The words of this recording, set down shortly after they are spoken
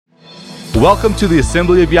Welcome to the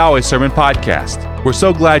Assembly of Yahweh Sermon Podcast. We're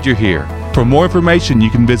so glad you're here. For more information, you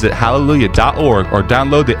can visit hallelujah.org or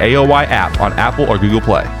download the AOY app on Apple or Google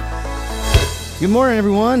Play. Good morning,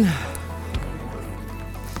 everyone.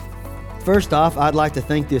 First off, I'd like to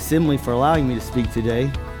thank the Assembly for allowing me to speak today.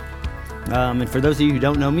 And for those of you who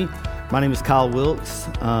don't know me, my name is Kyle Wilkes.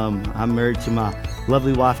 I'm married to my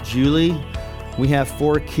lovely wife, Julie. We have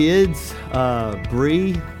 4 kids,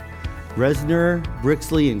 Bree, Resner,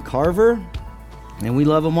 Brixley, and Carver, and we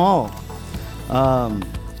love them all.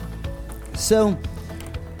 So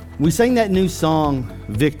we sang that new song,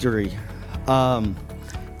 Victory.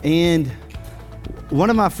 And one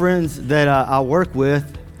of my friends that I work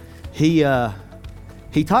with, he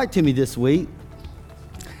talked to me this week.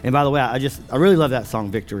 And by the way, I really love that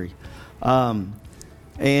song, Victory.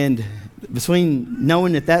 And between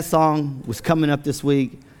knowing that song was coming up this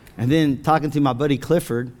week and then talking to my buddy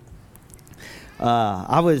Clifford,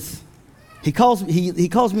 he calls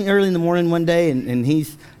me early in the morning one day and he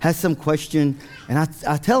has some question, and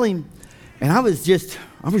I tell him, and I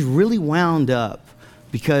was really wound up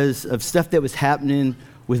because of stuff that was happening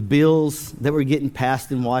with bills that were getting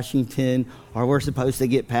passed in Washington or were supposed to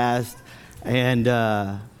get passed, and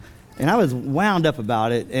I was wound up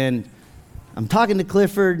about it. And I'm talking to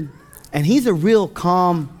Clifford, and he's a real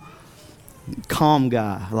calm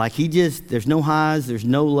guy. Like there's no highs, there's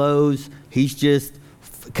no lows. He's just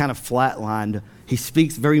kind of flatlined. He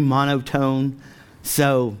speaks very monotone.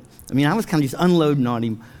 So, I was kind of just unloading on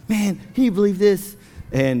him. Man, can you believe this?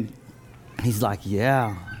 And he's like,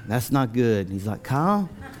 yeah, that's not good. And he's like, Kyle,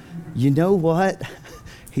 you know what?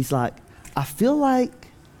 He's like, I feel like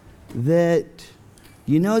that,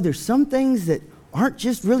 there's some things that aren't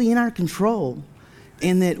just really in our control,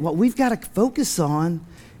 and that what we've got to focus on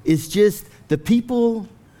is just the people,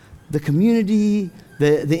 the community,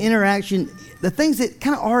 the interaction, the things that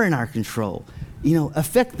kind of are in our control.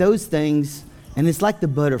 Affect those things, and it's like the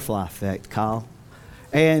butterfly effect, Kyle.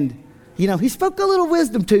 And, he spoke a little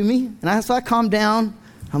wisdom to me, and so I calmed down.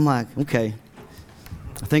 I'm like, okay,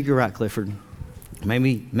 I think you're right, Clifford.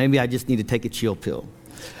 Maybe I just need to take a chill pill.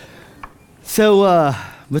 So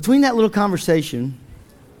between that little conversation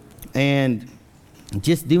and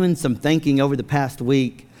just doing some thinking over the past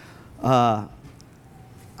week, I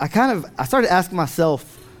started asking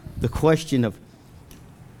myself the question of,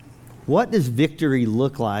 what does victory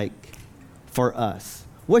look like for us?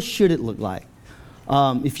 What should it look like?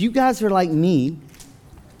 If you guys are like me,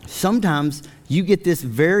 sometimes you get this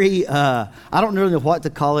very, I don't really know what to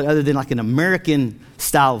call it other than like an American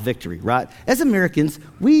style victory, right? As Americans,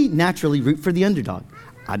 we naturally root for the underdog.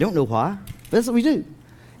 I don't know why, but that's what we do.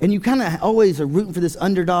 And you kind of always are rooting for this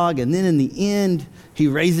underdog, and then in the end, he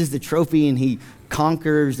raises the trophy and he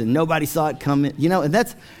conquers, and nobody saw it coming.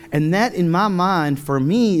 And that in my mind, for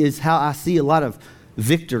me, is how I see a lot of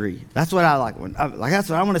victory. That's what I like. That's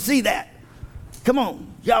what I want to see. That. Come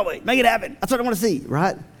on, Yahweh, make it happen. That's what I want to see,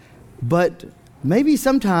 right? But maybe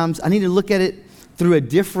sometimes I need to look at it through a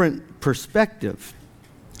different perspective.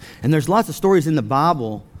 And there's lots of stories in the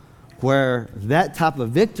Bible where that type of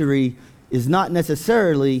victory is not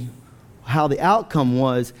necessarily how the outcome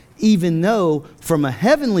was, even though from a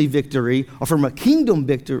heavenly victory or from a kingdom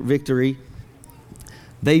victory,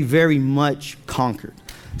 they very much conquered.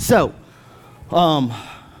 So,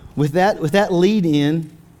 with that lead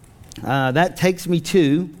in, that takes me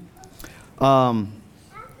to a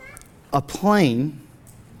plane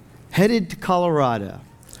headed to Colorado.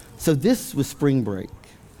 So this was spring break,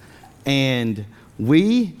 and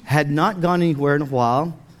we had not gone anywhere in a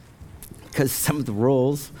while because some of the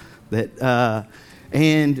rules that,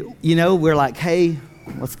 we're like, hey,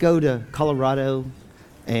 let's go to Colorado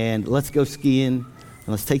and let's go skiing and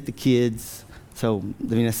let's take the kids. So,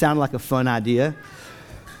 it sounded like a fun idea.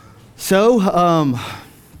 So,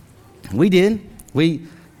 we did. We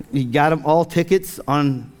got them all tickets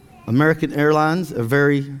on American Airlines, a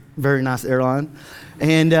very, very nice airline.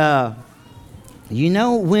 And,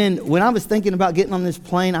 when I was thinking about getting on this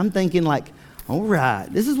plane, I'm thinking like, all right,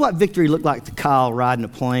 this is what victory looked like to Kyle riding a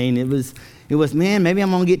plane. It was, man, maybe I'm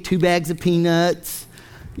going to get 2 bags of peanuts.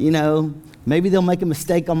 Maybe they'll make a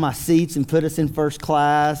mistake on my seats and put us in first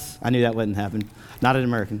class. I knew that wouldn't happen. Not an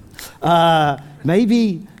American.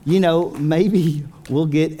 Maybe we'll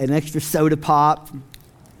get an extra soda pop.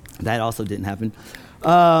 That also didn't happen.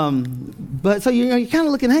 But so you're kind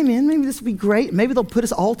of looking, hey man, maybe this would be great. Maybe they'll put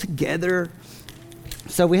us all together.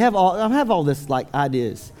 So I have all this like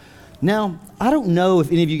ideas. Now, I don't know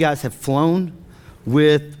if any of you guys have flown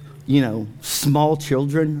with, small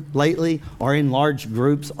children lately or in large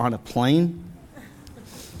groups on a plane.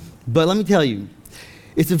 But let me tell you,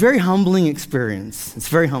 it's a very humbling experience. It's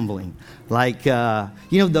very humbling. Like,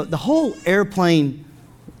 the whole airplane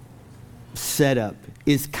setup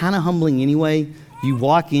is kind of humbling anyway. You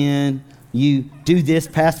walk in, you do this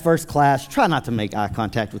past first class, try not to make eye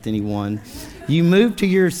contact with anyone. You move to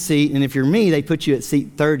your seat, and if you're me, they put you at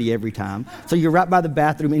seat 30 every time. So you're right by the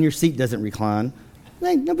bathroom, and your seat doesn't recline.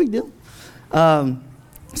 Hey, no big deal.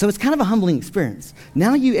 So it's kind of a humbling experience.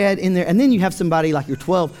 Now you add in there, and then you have somebody like you're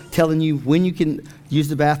 12 telling you when you can use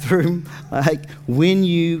the bathroom, like when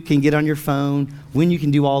you can get on your phone, when you can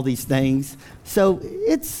do all these things. So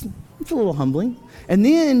it's a little humbling. And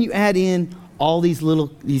then you add in all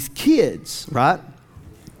these kids, right?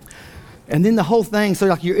 And then the whole thing, so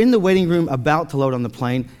like you're in the waiting room about to load on the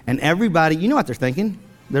plane, and everybody, you know what they're thinking?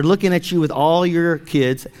 They're looking at you with all your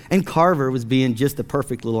kids, and Carver was being just a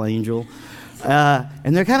perfect little angel.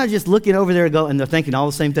 And they're kind of just looking over there and they're thinking all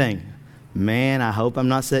the same thing. Man, I hope I'm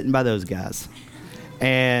not sitting by those guys.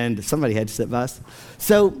 And somebody had to sit by us.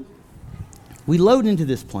 So we load into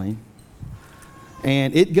this plane,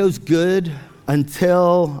 and it goes good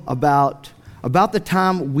until about the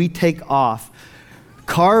time we take off.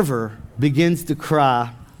 Carver begins to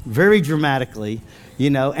cry very dramatically,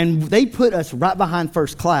 and they put us right behind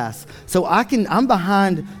first class. So I'm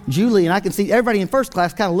behind Julie, and I can see everybody in first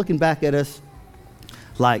class kind of looking back at us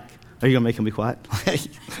like, are you going to make him be quiet?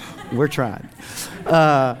 We're trying.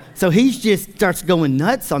 So he just starts going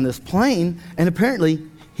nuts on this plane, and apparently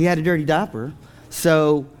he had a dirty diaper.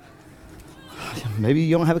 So maybe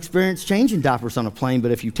you don't have experience changing diapers on a plane,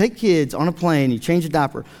 but if you take kids on a plane, you change a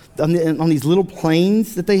diaper, on these little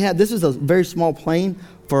planes that they have, this is a very small plane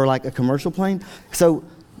for like a commercial plane. So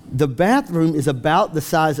the bathroom is about the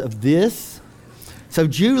size of this. So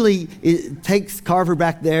Julie takes Carver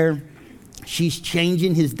back there. She's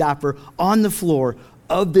changing his diaper on the floor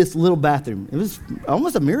of this little bathroom. It was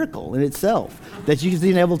almost a miracle in itself that she's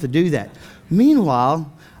been able to do that.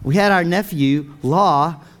 Meanwhile, we had our nephew,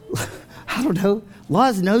 Law. I don't know.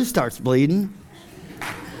 Law's nose starts bleeding.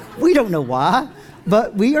 We don't know why,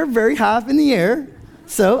 but we are very high up in the air.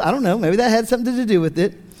 So I don't know. Maybe that had something to do with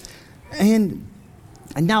it. And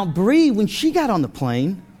now Bree, when she got on the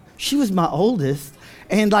plane, she was my oldest.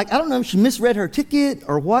 And I don't know if she misread her ticket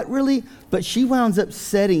or what really, but she winds up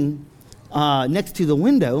sitting next to the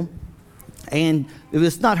window. And it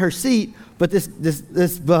was not her seat, but this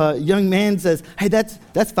young man says, hey, that's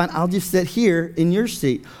fine. I'll just sit here in your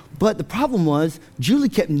seat. But the problem was Julie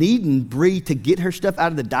kept needing Bree to get her stuff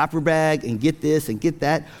out of the diaper bag and get this and get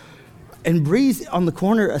that. And Bree's on the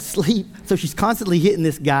corner asleep, so she's constantly hitting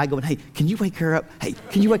this guy going, hey, can you wake her up? Hey,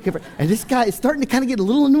 can you wake her up? And this guy is starting to kind of get a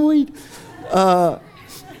little annoyed.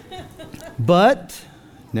 But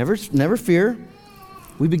never fear.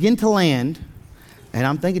 We begin to land, and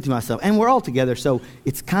I'm thinking to myself, and we're all together, so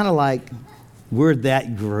it's kind of like we're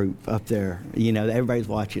that group up there, everybody's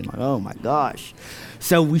watching, like, oh my gosh.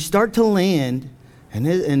 So we start to land,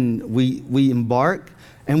 and we embark,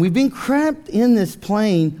 and we've been cramped in this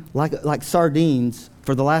plane like sardines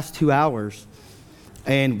for the last 2 hours.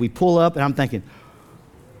 And we pull up, and I'm thinking,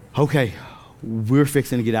 okay, we're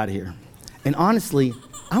fixing to get out of here. And honestly,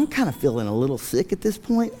 I'm kind of feeling a little sick at this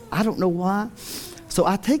point. I don't know why. So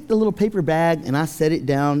I take the little paper bag, and I set it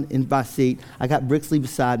down in my seat. I got Brixley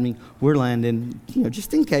beside me. We're landing,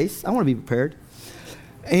 just in case. I want to be prepared.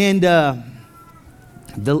 And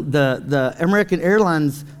the American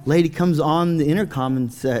Airlines lady comes on the intercom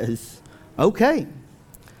and says, okay,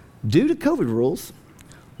 due to COVID rules,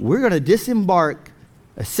 we're going to disembark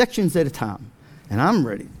sections at a time. And I'm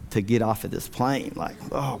ready to get off of this plane. Like,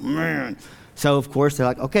 oh, man. So, of course, they're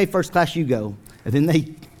like, okay, first class, you go. And then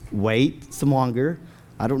they wait some longer.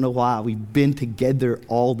 I don't know why. We've been together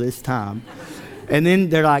all this time. And then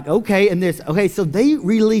they're like, okay, and this. Okay, so they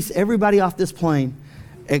release everybody off this plane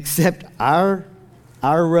except our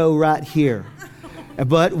row right here.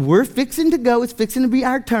 But we're fixing to go. It's fixing to be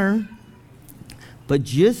our turn. But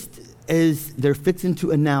just as they're fixing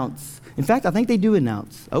to announce, in fact, I think they do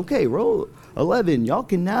announce, okay, row 11, y'all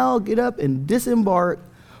can now get up and disembark.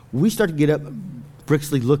 We start to get up.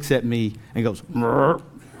 Brixley looks at me and goes, Murr.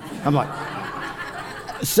 I'm like,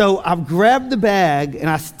 so I've grabbed the bag and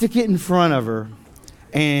I stick it in front of her,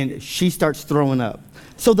 and she starts throwing up.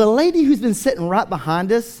 So the lady who's been sitting right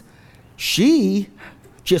behind us, she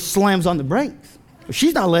just slams on the brakes.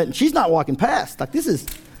 She's not walking past. Like, this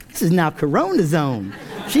is now Corona zone.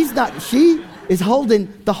 She is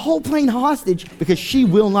holding the whole plane hostage because she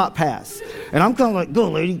will not pass. And I'm kind of like,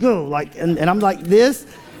 go lady, go. Like, and I'm like this,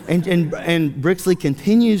 and Brixley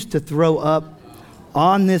continues to throw up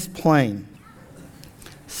on this plane.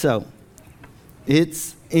 So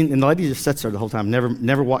it's And the lady just sits there the whole time,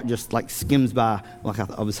 never walk, just like skims by like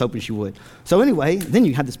I was hoping she would. So anyway, then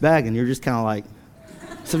you have this bag and you're just kind of like,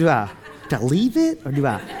 so do I leave it or do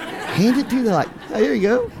I hand it to you? They're like, oh, here you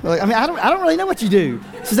go. Like, I mean, I don't really know what you do.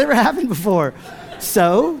 This has never happened before.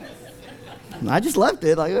 So I just left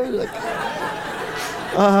it. I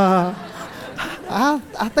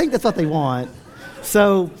think that's what they want.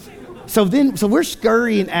 So we're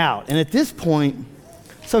scurrying out. And at this point,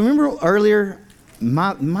 so remember earlier,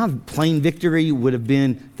 my plain victory would have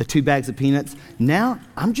been the 2 bags of peanuts. Now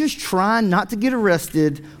I'm just trying not to get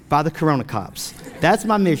arrested by the Corona cops. That's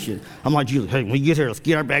my mission. I'm like, Julie, hey, when we get here, let's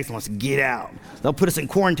get our bags and let's get out. They'll put us in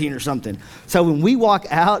quarantine or something. So when we walk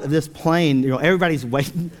out of this plane, everybody's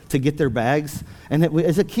waiting to get their bags. And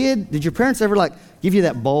as a kid, did your parents ever give you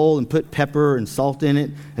that bowl and put pepper and salt in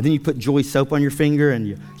it, and then you put Joy soap on your finger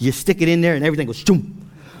and you stick it in there and everything goes shoom?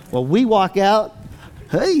 Well, we walk out,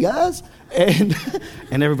 hey guys, and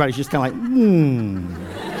everybody's just kind of like,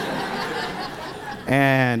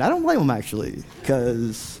 And I don't blame them actually,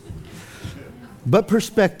 but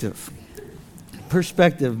perspective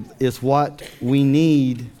is what we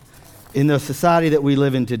need in the society that we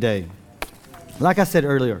live in today. Like I said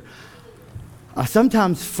earlier, I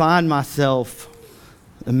sometimes find myself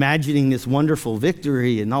imagining this wonderful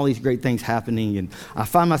victory and all these great things happening, and I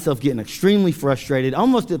find myself getting extremely frustrated,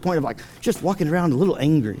 almost to the point of just walking around a little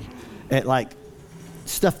angry at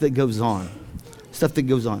stuff that goes on.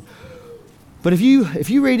 But if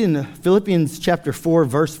you read in Philippians chapter 4,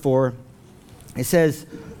 verse 4, it says,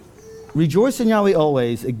 rejoice in Yahweh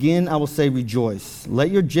always. Again, I will say rejoice.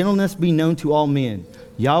 Let your gentleness be known to all men.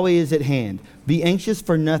 Yahweh is at hand. Be anxious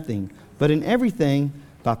for nothing, but in everything,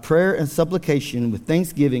 by prayer and supplication with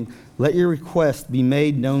thanksgiving, let your requests be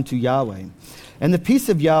made known to Yahweh. And the peace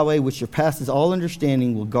of Yahweh, which surpasses all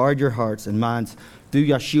understanding, will guard your hearts and minds through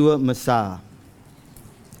Yeshua Messiah.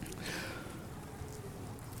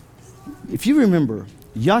 If you remember,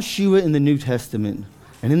 Yeshua in the New Testament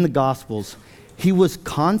and in the Gospels, he was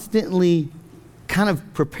constantly kind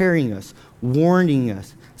of preparing us, warning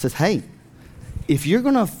us. Says, hey, if you're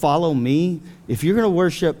going to follow me, if you're going to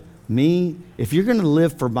worship me, if you're going to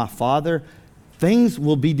live for my Father, things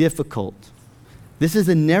will be difficult. This is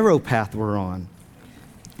a narrow path we're on,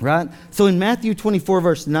 right? So in Matthew 24,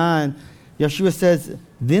 verse 9, Yeshua says,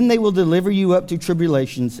 then they will deliver you up to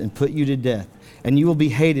tribulations and put you to death, and you will be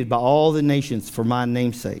hated by all the nations for my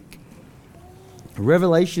name's sake.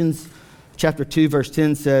 Revelations chapter 2, verse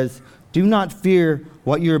 10 says, do not fear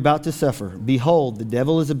what you're about to suffer. Behold, the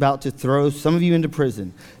devil is about to throw some of you into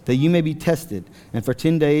prison, that you may be tested, and for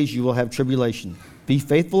 10 days you will have tribulation. Be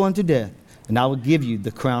faithful unto death, and I will give you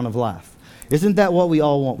the crown of life. Isn't that what we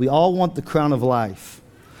all want? We all want the crown of life.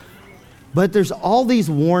 But there's all these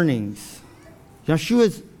warnings.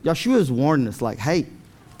 Yeshua's warning us hey,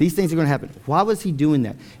 these things are going to happen. Why was he doing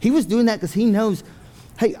that? He was doing that because he knows,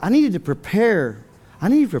 hey, I need to prepare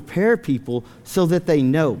people so that they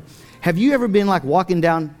know. Have you ever been walking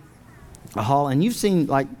down a hall and you've seen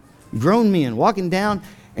grown men walking down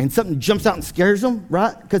and something jumps out and scares them,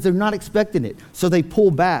 right? Because they're not expecting it. So they pull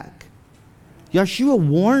back. Yeshua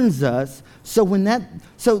warns us so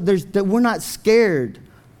that we're not scared.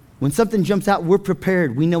 When something jumps out, we're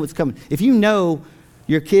prepared. We know it's coming. If you know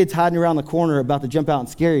your kid's hiding around the corner about to jump out and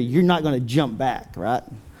scare you, you're not going to jump back, right?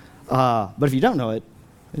 But if you don't know it,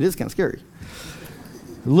 it is kind of scary.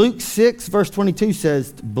 Luke 6, verse 22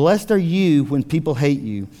 says, blessed are you when people hate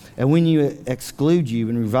you, and when you exclude you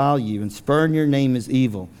and revile you and spurn your name as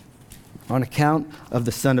evil, on account of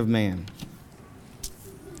the Son of Man.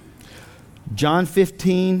 John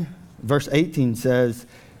 15, verse 18 says,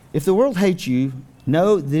 if the world hates you,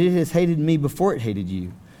 know that it has hated me before it hated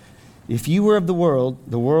you. If you were of the world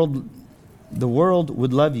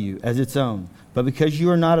would love you as its own. But because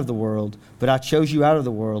you are not of the world, but I chose you out of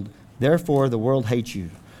the world, therefore the world hates you.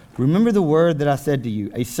 Remember the word that I said to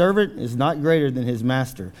you, a servant is not greater than his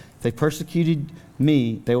master. If they persecuted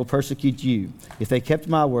me, they will persecute you. If they kept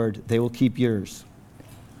my word, they will keep yours.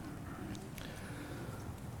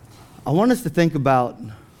 I want us to think about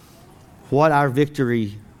what our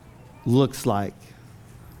victory looks like,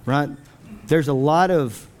 right? There's a lot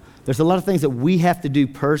of things that we have to do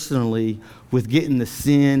personally with getting the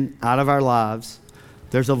sin out of our lives.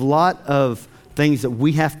 There's a lot of things that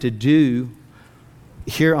we have to do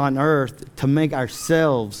here on earth to make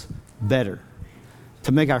ourselves better,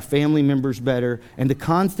 to make our family members better, and to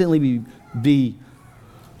constantly be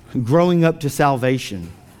growing up to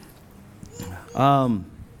salvation.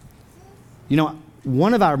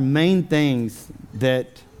 One of our main things that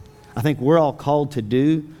I think we're all called to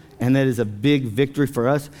do, and that is a big victory for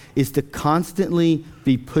us, is to constantly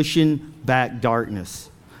be pushing back darkness.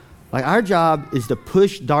 Like, our job is to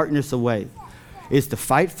push darkness away. It's to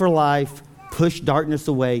fight for life, push darkness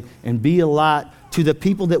away, and be a light to the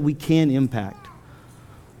people that we can impact.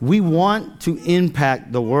 We want to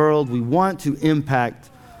impact the world. We want to impact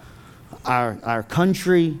our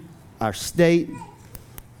country, our state.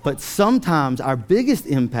 But sometimes our biggest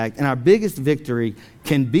impact and our biggest victory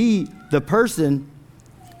can be the person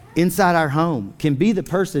inside our home, can be the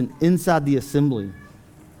person inside the assembly.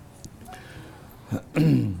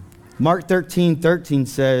 Mark 13:13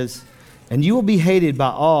 says, "And you will be hated by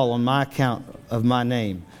all on my account of my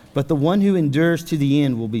name, but the one who endures to the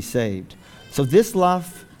end will be saved." So this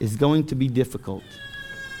life is going to be difficult.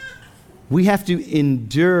 We have to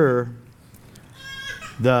endure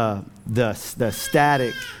the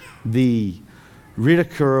static, the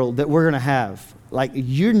ridicule that we're going to have. Like,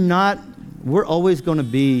 we're always going to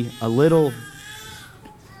be a little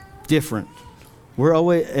different.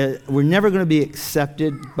 We're never going to be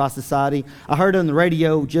accepted by society. I heard on the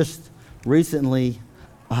radio just recently,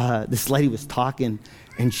 this lady was talking,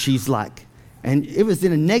 and she's like, and it was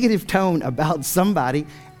in a negative tone about somebody,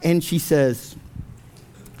 and she says,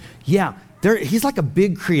 yeah, he's like a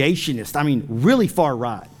big creationist. I mean, really far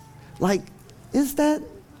right. Like, is that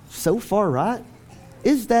so far right?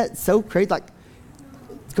 Is that so crazy? Like,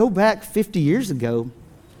 go back 50 years ago,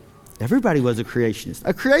 everybody was a creationist.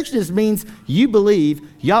 A creationist means you believe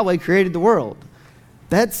Yahweh created the world.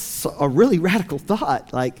 That's a really radical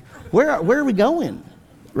thought. Like, where are we going,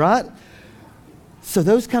 right? So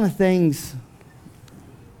those kind of things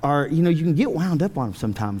are, you can get wound up on them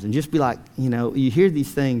sometimes and just be like, you hear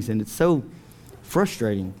these things and it's so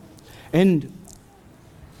frustrating. And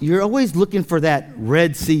you're always looking for that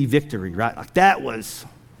Red Sea victory, right? Like, that was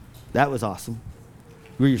awesome.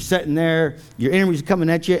 Where you're sitting there, your enemies are coming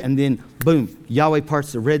at you, and then boom, Yahweh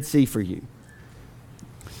parts the Red Sea for you.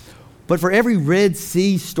 But for every Red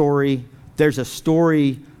Sea story, there's a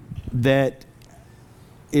story that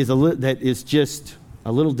is just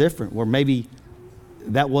a little different, where maybe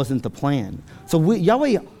that wasn't the plan. So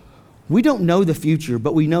Yahweh, we don't know the future,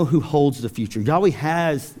 but we know who holds the future. Yahweh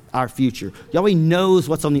has our future. Yahweh knows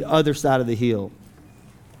what's on the other side of the hill.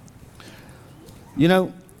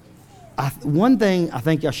 One thing I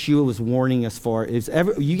think Yeshua was warning us for is,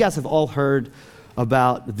 you guys have all heard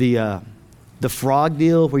about the frog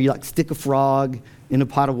deal, where you stick a frog in a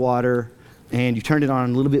pot of water and you turn it on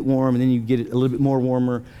a little bit warm, and then you get it a little bit more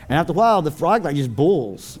warmer, and after a while the frog just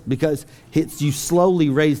boils because you slowly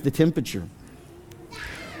raise the temperature.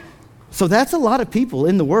 So that's a lot of people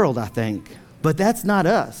in the world, I think, but that's not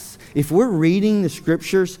us. If we're reading the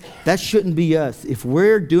scriptures, that shouldn't be us. If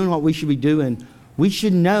we're doing what we should be doing, we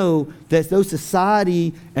should know that though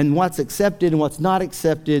society and what's accepted and what's not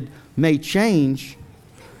accepted may change,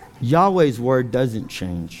 Yahweh's word doesn't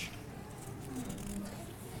change.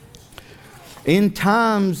 In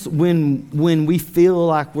times when we feel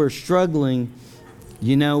like we're struggling,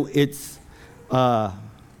 we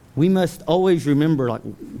must always remember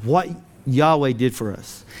what Yahweh did for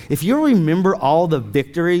us. If you remember all the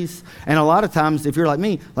victories, and a lot of times if you're like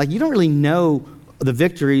me, you don't really know the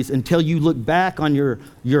victories until you look back on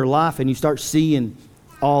your life and you start seeing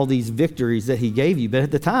all these victories that he gave you. But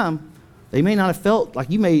at the time, they may not have felt like,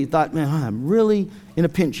 you may have thought, man, I'm really in a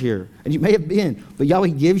pinch here. And you may have been, but Yahweh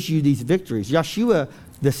gives you these victories. Yeshua,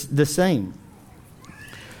 the same.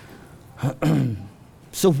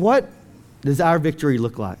 So what does our victory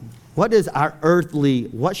look like? What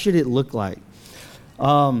should it look like?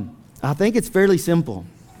 I think it's fairly simple.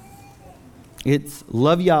 It's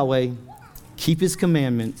love Yahweh, keep his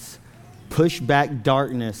commandments, push back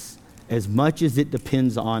darkness as much as it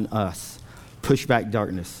depends on us. Push back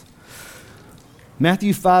darkness.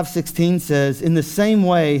 Matthew 5:16 says, "In the same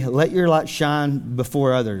way, let your light shine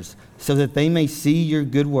before others, so that they may see your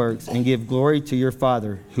good works and give glory to your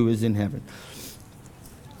Father who is in heaven."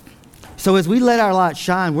 So as we let our light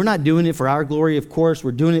shine, we're not doing it for our glory, of course.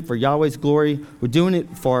 We're doing it for Yahweh's glory. We're doing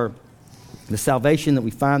it for the salvation that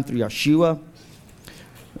we find through Yeshua.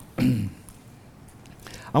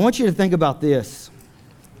 I want you to think about this.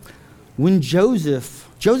 When Joseph's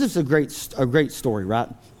a great story, right?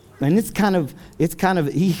 And he kind of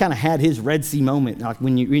had his Red Sea moment,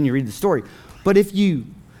 when you read the story. But if you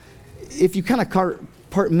kind of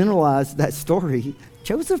compartmentalize that story,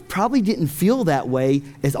 Joseph probably didn't feel that way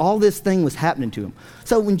as all this thing was happening to him.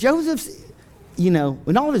 So when Joseph's,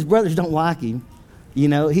 when all of his brothers don't like him,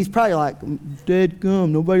 he's probably like,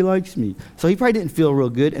 "Dadgum, nobody likes me." So he probably didn't feel real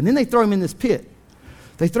good. And then they throw him in this pit.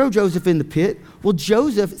 They throw Joseph in the pit. Well,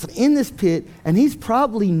 Joseph is in this pit, and he's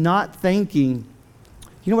probably not thinking,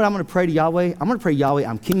 you know what I'm going to pray to Yahweh? I'm going to pray, Yahweh,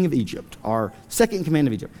 I'm king of Egypt, or second in command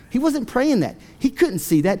of Egypt. He wasn't praying that. He couldn't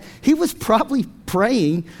see that. He was probably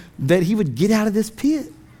praying that he would get out of this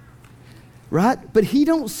pit, right? But he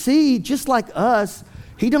don't see, just like us,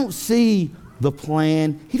 he don't see the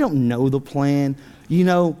plan. He don't know the plan. You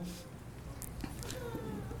know,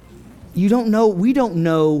 we don't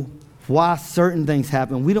know why certain things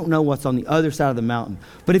happen. We don't know what's on the other side of the mountain.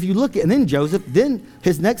 But if you look at, and then Joseph, then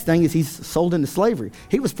his next thing is he's sold into slavery.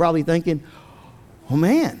 He was probably thinking, oh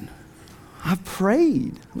man, I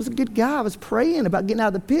prayed. I was a good guy. I was praying about getting out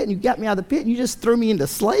of the pit, and you got me out of the pit, and you just threw me into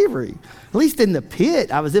slavery. At least in the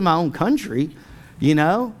pit, I was in my own country, you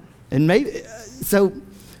know? And maybe,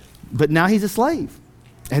 but now he's a slave.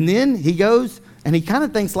 And then he goes, and he kind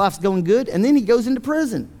of thinks life's going good, and then he goes into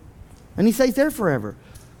prison. And he stays there forever.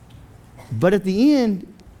 But at the end,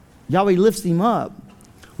 Yahweh lifts him up,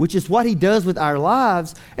 which is what he does with our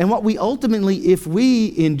lives. And what we ultimately, if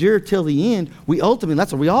we endure till the end,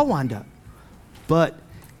 that's where we all wind up. But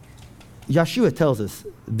Yeshua tells us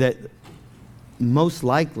that most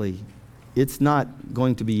likely it's not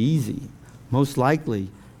going to be easy. Most likely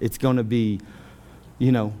it's going to be,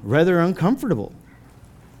 rather uncomfortable.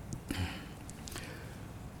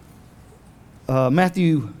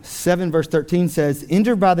 Matthew 7 verse 13 says,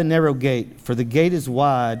 enter by the narrow gate, for the gate is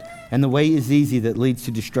wide and the way is easy that leads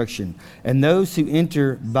to destruction. And those who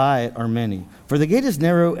enter by it are many. For the gate is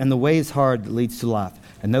narrow and the way is hard that leads to life.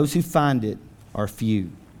 And those who find it are few.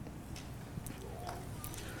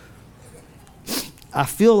 I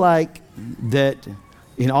feel like that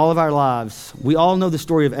in all of our lives, we all know the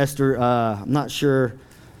story of Esther. I'm not sure,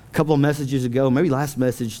 a couple of messages ago, maybe last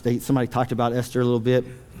message, somebody talked about Esther a little bit.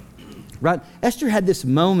 Right? Esther had this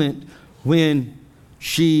moment when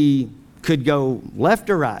she could go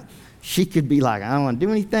left or right. She could be like, I don't want to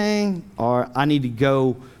do anything, or I need to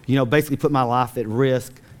go, basically put my life at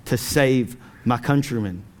risk to save my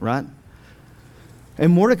countrymen, right?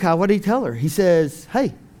 And Mordecai, what did he tell her? He says,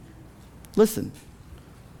 hey, listen,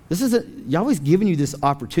 Yahweh's giving you this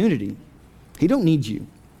opportunity. He don't need you.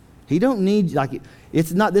 He don't need,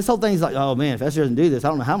 it's not, this whole thing is like, oh man, if Esther doesn't do this, I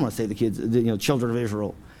don't know how I'm going to save the kids, children of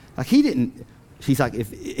Israel. She's like,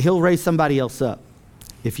 if he'll raise somebody else up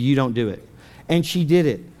if you don't do it. And she did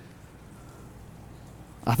it.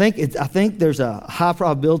 I think there's a high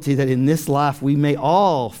probability that in this life we may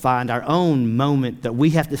all find our own moment that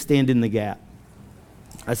we have to stand in the gap.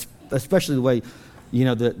 Especially the way,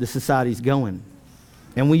 the society's going.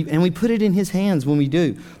 And we put it in his hands when we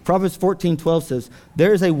do. Proverbs 14:12 says,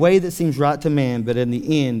 there is a way that seems right to man, but in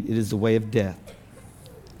the end it is the way of death.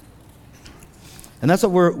 And that's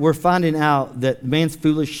what we're finding out, that man's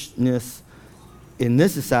foolishness in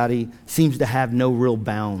this society seems to have no real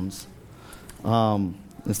bounds.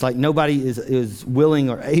 It's like nobody is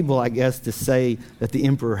willing or able, I guess, to say that the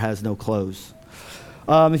emperor has no clothes.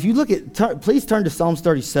 If you look at, please turn to Psalms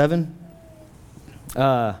 37.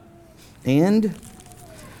 And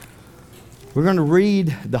we're going to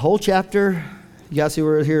read the whole chapter. You guys who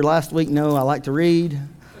were here last week know I like to read.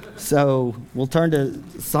 So we'll turn to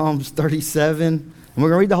Psalms 37, and we're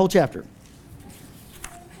going to read the whole chapter.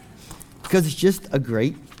 Because it's just a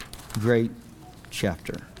great, great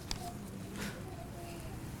chapter.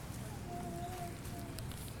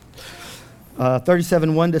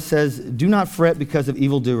 37:1 says, do not fret because of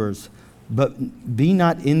evildoers, but be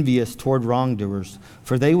not envious toward wrongdoers,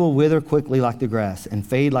 for they will wither quickly like the grass and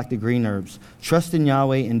fade like the green herbs. Trust in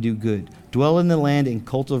Yahweh and do good. Dwell in the land and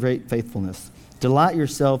cultivate faithfulness. Delight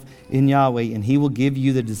yourself in Yahweh, and he will give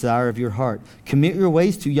you the desire of your heart. Commit your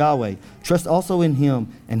ways to Yahweh. Trust also in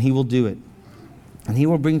him, and he will do it. And he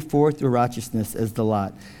will bring forth your righteousness as the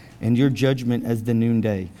light, and your judgment as the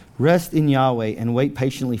noonday. Rest in Yahweh and wait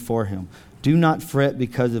patiently for him. Do not fret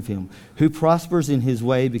because of him, who prospers in his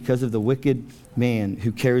way because of the wicked man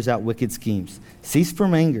who carries out wicked schemes. Cease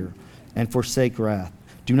from anger and forsake wrath.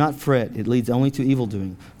 Do not fret, it leads only to evil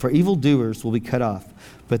doing. For evildoers will be cut off.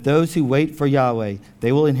 But those who wait for Yahweh,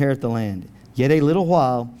 they will inherit the land. Yet a little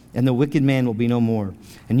while, and the wicked man will be no more.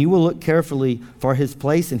 And you will look carefully for his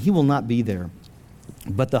place, and he will not be there.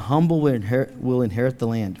 But the humble will inherit the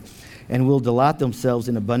land, and will delight themselves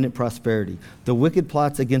in abundant prosperity. The wicked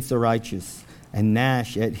plots against the righteous, and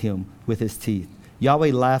gnash at him with his teeth.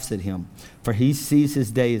 Yahweh laughs at him, for he sees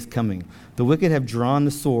his day is coming. The wicked have drawn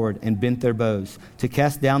the sword and bent their bows, to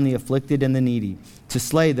cast down the afflicted and the needy, to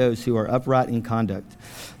slay those who are upright in conduct.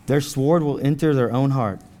 Their sword will enter their own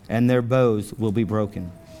heart, and their bows will be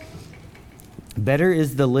broken. Better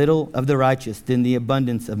is the little of the righteous than the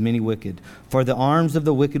abundance of many wicked. For the arms of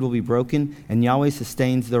the wicked will be broken, and Yahweh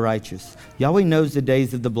sustains the righteous. Yahweh knows the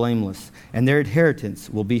days of the blameless, and their inheritance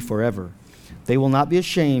will be forever. They will not be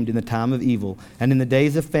ashamed in the time of evil, and in the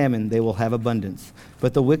days of famine they will have abundance.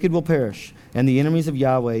 But the wicked will perish, and the enemies of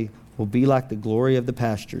Yahweh will be like the glory of the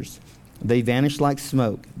pastures. They vanish like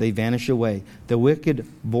smoke, they vanish away. The wicked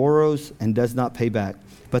borrows and does not pay back,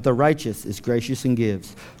 but the righteous is gracious and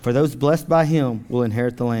gives. For those blessed by him will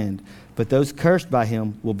inherit the land, but those cursed by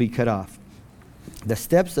him will be cut off. The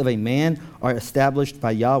steps of a man are established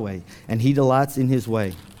by Yahweh, and he delights in his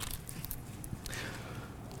way.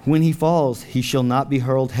 When he falls, he shall not be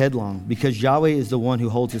hurled headlong, because Yahweh is the one who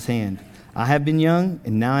holds his hand. I have been young,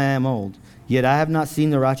 and now I am old. Yet I have not seen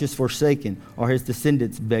the righteous forsaken, or his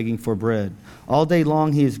descendants begging for bread. All day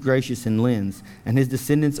long he is gracious and lends, and his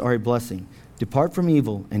descendants are a blessing. Depart from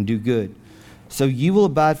evil and do good. So you will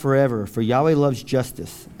abide forever, for Yahweh loves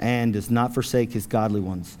justice, and does not forsake his godly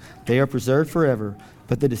ones. They are preserved forever,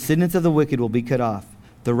 but the descendants of the wicked will be cut off.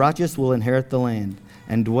 The righteous will inherit the land,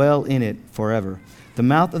 and dwell in it forever. The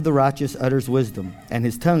mouth of the righteous utters wisdom, and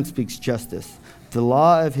his tongue speaks justice. The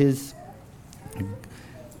law of his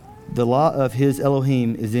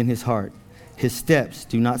Elohim is in his heart. His steps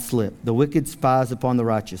do not slip. The wicked spies upon the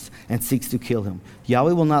righteous and seeks to kill him.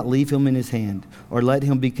 Yahweh will not leave him in his hand, or let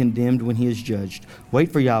him be condemned when he is judged.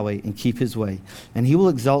 Wait for Yahweh and keep his way, and he will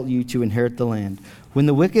exalt you to inherit the land. When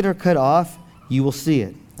the wicked are cut off, you will see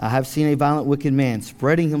it. I have seen a violent wicked man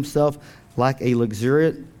spreading himself like a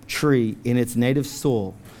luxuriant tree in its native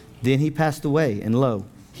soil. Then he passed away, and lo,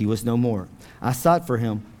 he was no more. I sought for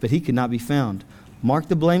him, but he could not be found. Mark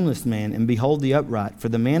the blameless man, and behold the upright, for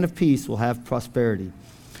the man of peace will have prosperity.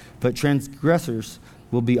 But transgressors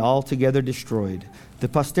will be altogether destroyed. The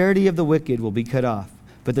posterity of the wicked will be cut off,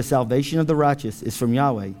 but the salvation of the righteous is from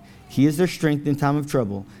Yahweh. He is their strength in time of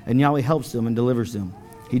trouble, and Yahweh helps them and delivers them.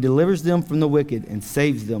 He delivers them from the wicked and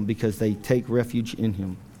saves them because they take refuge in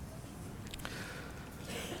him.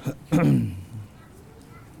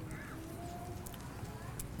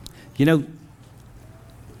 You know,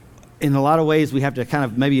 in a lot of ways, we have to kind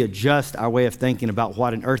of maybe adjust our way of thinking about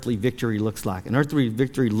what an earthly victory looks like. An earthly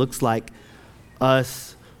victory looks like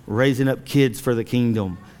us raising up kids for the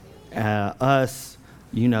kingdom, us,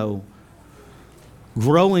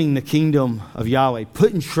 growing the kingdom of Yahweh,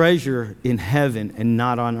 putting treasure in heaven and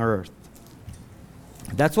not on earth.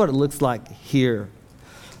 That's what it looks like here.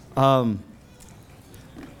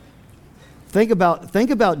 Think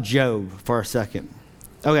about Job for a second.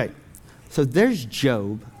 Okay, so there's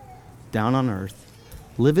Job down on earth,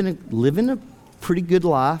 living a pretty good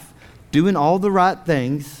life, doing all the right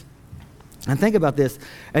things. And think about this.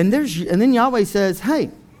 And then Yahweh says,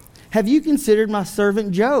 hey, have you considered my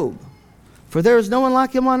servant Job? For there is no one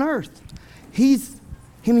like him on earth. He's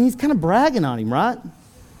kind of bragging on him, right?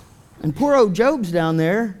 And poor old Job's down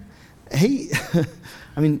there.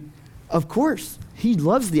 Of course, he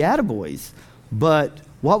loves the attaboys. But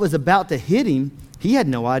what was about to hit him, he had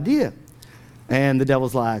no idea. And the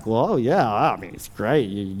devil's like, well, yeah, it's great.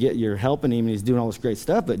 You're helping him and he's doing all this great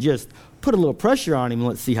stuff, but just put a little pressure on him and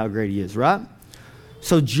let's see how great he is, right?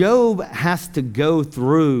 So Job has to go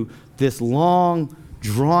through this long,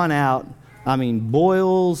 drawn out,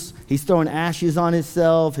 boils. He's throwing ashes on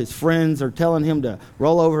himself. His friends are telling him to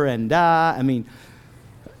roll over and die. And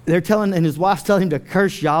his wife's telling him to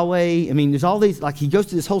curse Yahweh. There's all these, he goes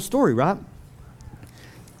through this whole story, right?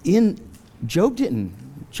 Job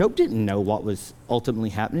didn't know what was ultimately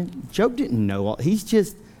happening. Job didn't know. He's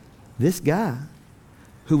just this guy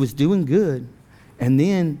who was doing good, and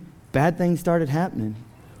then bad things started happening.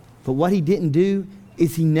 But what he didn't do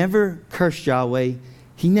is he never cursed Yahweh.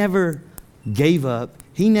 He never gave up.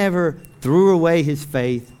 He never threw away his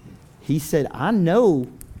faith. He said, I know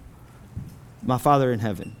my Father in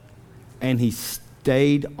heaven. And he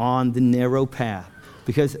stayed on the narrow path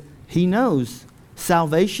because he knows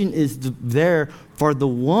salvation is there for the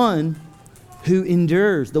one who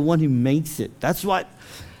endures, the one who makes it. That's what.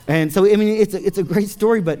 And so, it's a great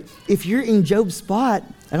story, but if you're in Job's spot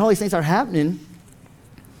and all these things are happening,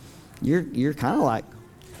 you're kind of like,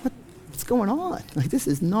 what's going on? This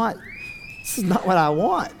is not what I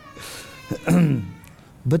want.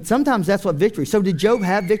 But sometimes that's what victory. So did Job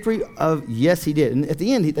have victory? Yes, he did. And at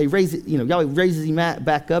the end, they raise it. Yahweh raises him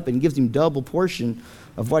back up and gives him double portion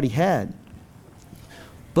of what he had.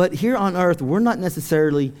 But here on earth, we're not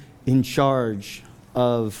necessarily in charge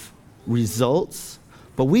of results,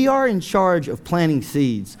 but we are in charge of planting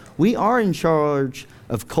seeds. We are in charge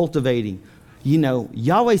of cultivating.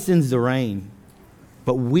 Yahweh sends the rain,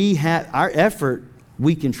 but we have our effort.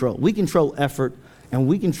 We control. We control effort, and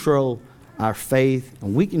we control our faith,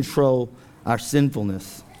 and we control our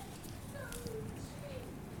sinfulness.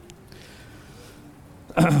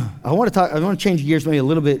 I want to change gears maybe a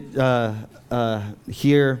little bit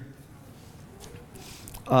here.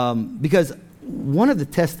 Because one of the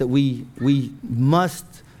tests that we must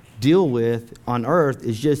deal with on earth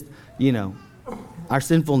is just, our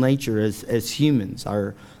sinful nature as humans,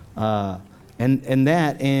 and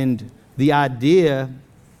the idea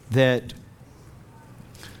that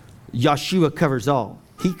Yeshua covers all.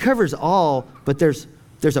 He covers all, but there's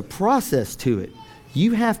a process to it.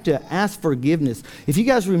 You have to ask forgiveness. If you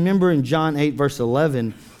guys remember in John 8, verse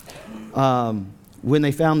 11, when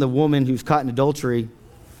they found the woman who's caught in adultery,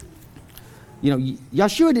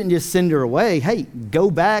 Yeshua didn't just send her away. Hey,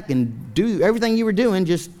 go back and do everything you were doing.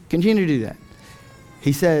 Just continue to do that.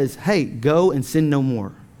 He says, hey, go and sin no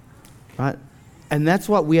more. Right? And that's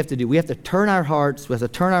what we have to do. We have to turn our hearts, we have to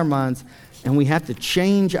turn our minds, and we have to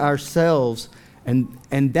change ourselves. And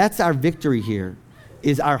that's our victory here,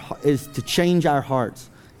 is to change our hearts.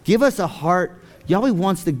 Give us a heart. Yahweh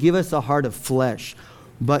wants to give us a heart of flesh.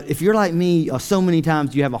 But if you're like me, so many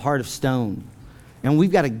times you have a heart of stone. And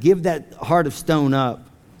we've got to give that heart of stone up.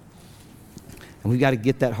 And we've got to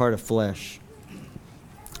get that heart of flesh.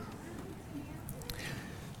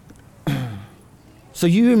 So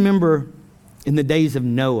you remember in the days of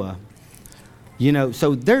Noah,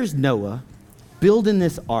 so there's Noah building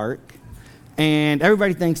this ark, and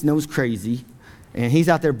everybody thinks Noah's crazy, and he's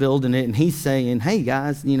out there building it, and he's saying, hey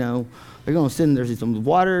guys, they're going to send, there's some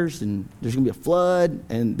waters, and there's going to be a flood,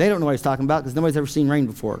 and they don't know what he's talking about because nobody's ever seen rain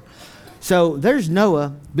before. So there's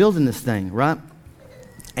Noah building this thing, right?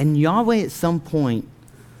 And Yahweh at some point,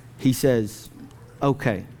 he says,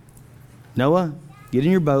 okay, Noah, get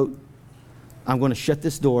in your boat. I'm going to shut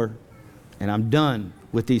this door, and I'm done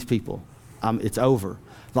with these people. It's over.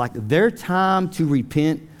 Like their time to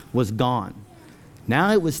repent was gone.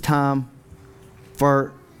 Now it was time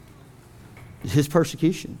for his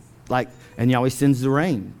persecution. And Yahweh sends the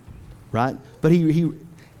rain, right? But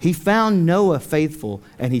he found Noah faithful,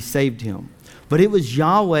 and he saved him. But it was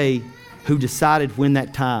Yahweh who decided when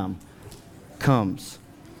that time comes.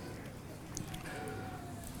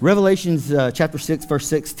 Revelations chapter 6, verse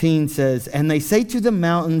 16 says, and they say to the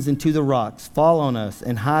mountains and to the rocks, fall on us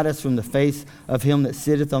and hide us from the face of him that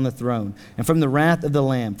sitteth on the throne and from the wrath of the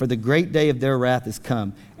Lamb. For the great day of their wrath is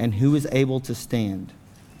come, and who is able to stand?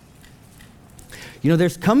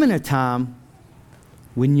 There's coming a time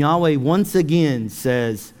when Yahweh once again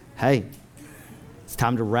says, hey, it's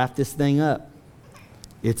time to wrap this thing up.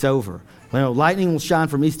 It's over. Lightning will shine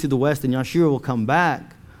from east to the west, and Yeshua will come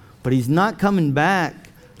back. But he's not coming back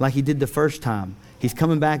like he did the first time. He's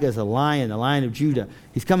coming back as a lion of Judah.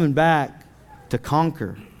 He's coming back to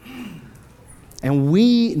conquer. And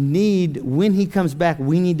when he comes back,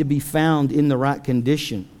 we need to be found in the right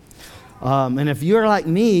condition. And if you're like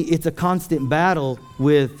me, it's a constant battle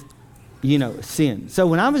with, sin. So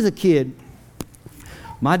when I was a kid,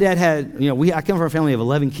 my dad had, I come from a family of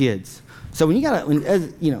 11 kids. So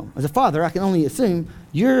as a father, I can only assume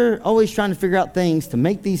you're always trying to figure out things to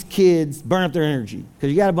make these kids burn up their energy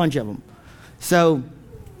because you got a bunch of them. So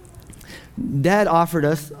Dad offered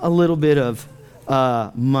us a little bit of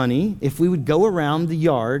money if we would go around the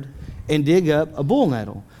yard and dig up a bull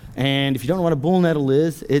nettle. And if you don't know what a bull nettle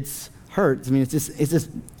is, it hurts. It's this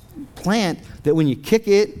plant that when you kick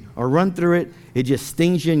it or run through it, it just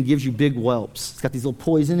stings you and gives you big whelps. It's got these little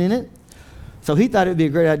poison in it. So he thought it would be a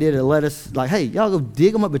great idea to let us, hey, y'all go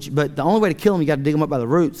dig them up, but the only way to kill them, you got to dig them up by the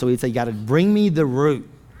root. So he'd say, you got to bring me the root,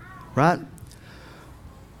 right?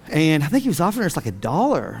 And I think he was offering us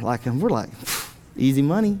 $1. And we're like, easy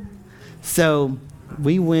money. So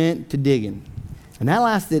we went to digging. And that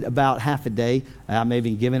lasted about half a day,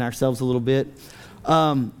 maybe giving ourselves a little bit.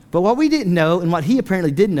 But what we didn't know, and what he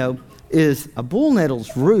apparently did know, is a bull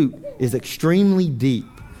nettle's root is extremely deep.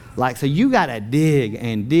 So you got to dig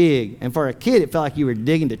and dig. And for a kid, it felt like you were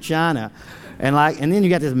digging to China. And then you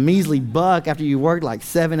got this measly buck after you worked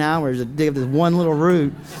 7 hours to dig up this one little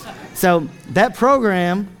root. So that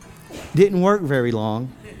program didn't work very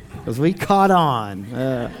long because we caught on.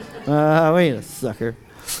 We ain't a sucker.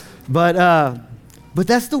 But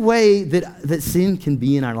that's the way that sin can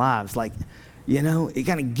be in our lives. It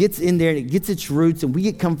kind of gets in there and it gets its roots and we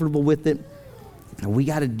get comfortable with it. And we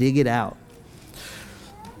got to dig it out.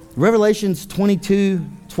 Revelations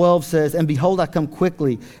 22:12 says, and behold, I come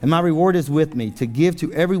quickly, and my reward is with me, to give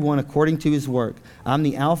to everyone according to his work. I'm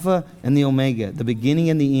the Alpha and the Omega, the beginning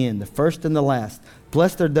and the end, the first and the last.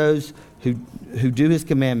 Blessed are those who do his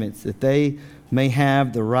commandments, that they may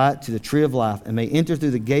have the right to the tree of life, and may enter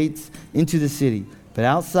through the gates into the city. But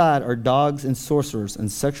outside are dogs and sorcerers,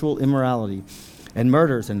 and sexual immorality, and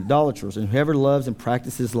murderers, and idolaters, and whoever loves and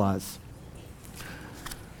practices lies.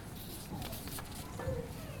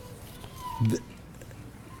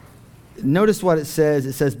 notice what it says.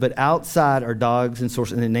 It says, but outside are dogs and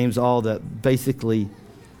sorcerers, and it names all the basically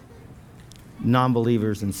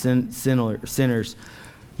non-believers and sinners.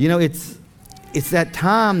 You know, it's that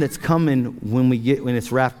time that's coming when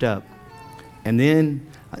it's wrapped up. And then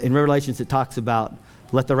in Revelations it talks about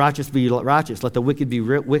let the righteous be righteous, let the wicked be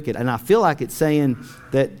wicked. And I feel like it's saying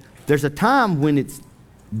that there's a time when it's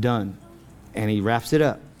done, and he wraps it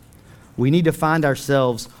up. We need to find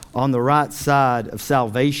ourselves on the right side of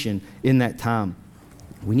salvation in that time.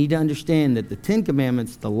 We need to understand that the Ten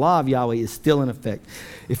Commandments, the law of Yahweh, is still in effect.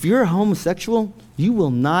 If you're a homosexual, you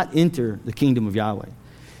will not enter the kingdom of Yahweh.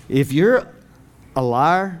 If you're a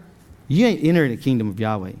liar, you ain't entering the kingdom of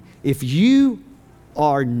Yahweh. If you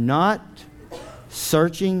are not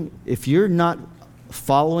searching, if you're not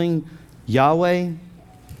following Yahweh,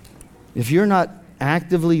 if you're not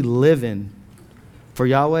actively living for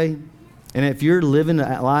Yahweh, and if you're living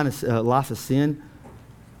a life of sin,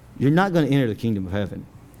 you're not going to enter the kingdom of heaven.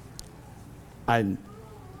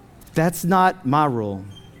 That's not my rule.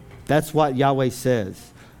 That's what Yahweh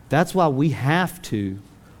says. That's why we have to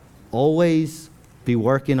always be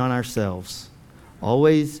working on ourselves.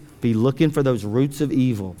 Always be looking for those roots of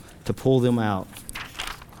evil to pull them out.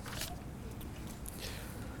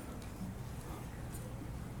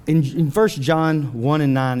 In 1 John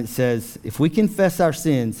 1:9 it says, if we confess our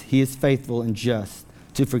sins, he is faithful and just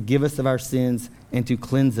to forgive us of our sins and to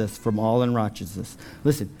cleanse us from all unrighteousness.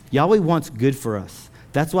 Listen, Yahweh wants good for us.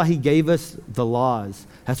 That's why he gave us the laws.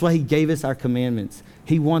 That's why he gave us our commandments.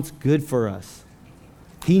 He wants good for us.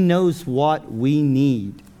 He knows what we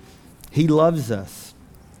need. He loves us.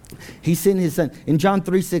 He sent his son. In John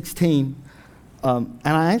 3:16, and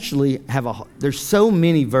I actually there's so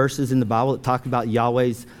many verses in the Bible that talk about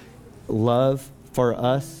Yahweh's love for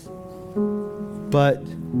us. But, I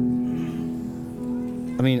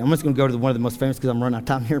mean, I'm just going to go to one of the most famous because I'm running out of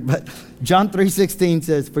time here. But John 3:16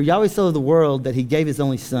 says, for Yahweh so loved the world that he gave his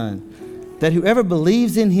only son, that whoever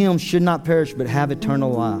believes in him should not perish but have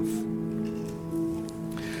eternal life.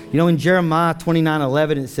 You know, in Jeremiah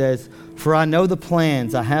 29:11 it says, for I know the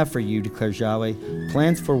plans I have for you, declares Yahweh,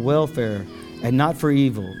 plans for welfare and not for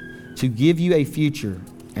evil, to give you a future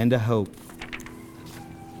and a hope.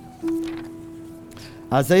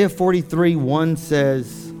 Isaiah 43:1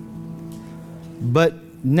 says, but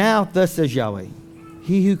now thus says Yahweh,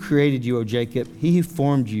 he who created you, O Jacob, he who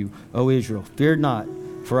formed you, O Israel, fear not,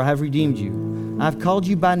 for I have redeemed you. I have called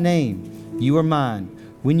you by name, you are mine.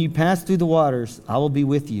 When you pass through the waters, I will be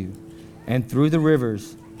with you, and through the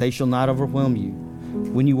rivers, they shall not overwhelm you.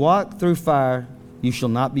 When you walk through fire, you shall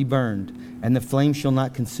not be burned, and the flame shall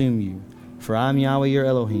not consume you. For I am Yahweh your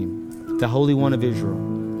Elohim, the Holy One of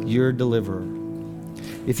Israel, your deliverer.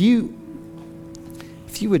 If you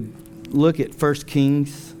would look at 1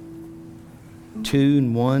 Kings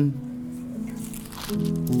 2:1.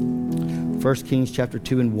 1 Kings chapter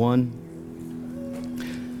 2:1.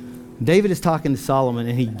 David is talking to Solomon,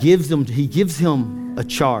 and he gives him a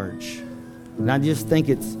charge. And I just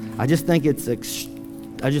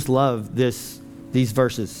love these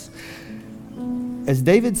verses. As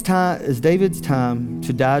David's time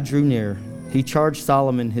to die drew near, he charged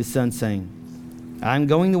Solomon his son, saying, I am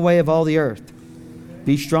going the way of all the earth.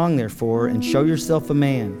 Be strong, therefore, and show yourself a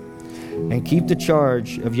man, and keep the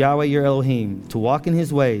charge of Yahweh your Elohim, to walk in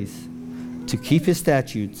his ways, to keep his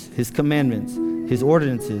statutes, his commandments, his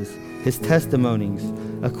ordinances, his testimonies,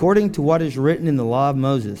 according to what is written in the law of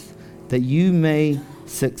Moses, that you may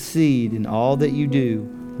succeed in all that you do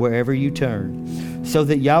wherever you turn, so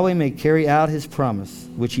that Yahweh may carry out his promise,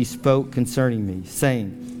 which he spoke concerning me,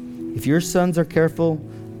 saying, if your sons are careful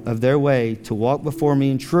of their way to walk before me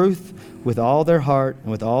in truth with all their heart and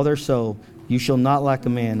with all their soul, you shall not lack a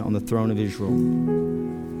man on the throne of Israel.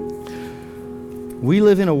 We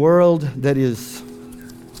live in a world that is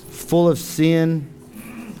full of sin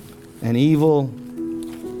and evil,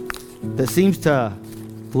 that seems to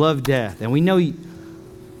love death. And we know,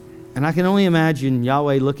 and I can only imagine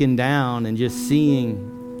Yahweh looking down and just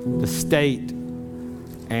seeing the state,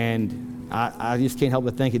 and I just can't help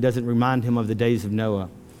but think it doesn't remind him of the days of Noah.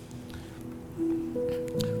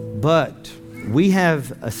 But we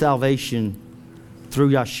have a salvation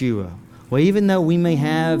through Yeshua. Well, even though we may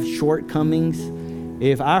have shortcomings,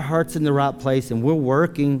 if our heart's in the right place and we're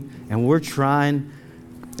working and we're trying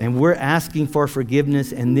and we're asking for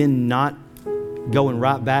forgiveness and then not going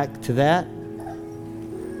right back to that,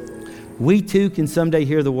 we too can someday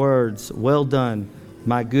hear the words, well done,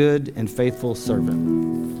 my good and faithful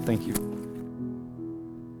servant. Thank you.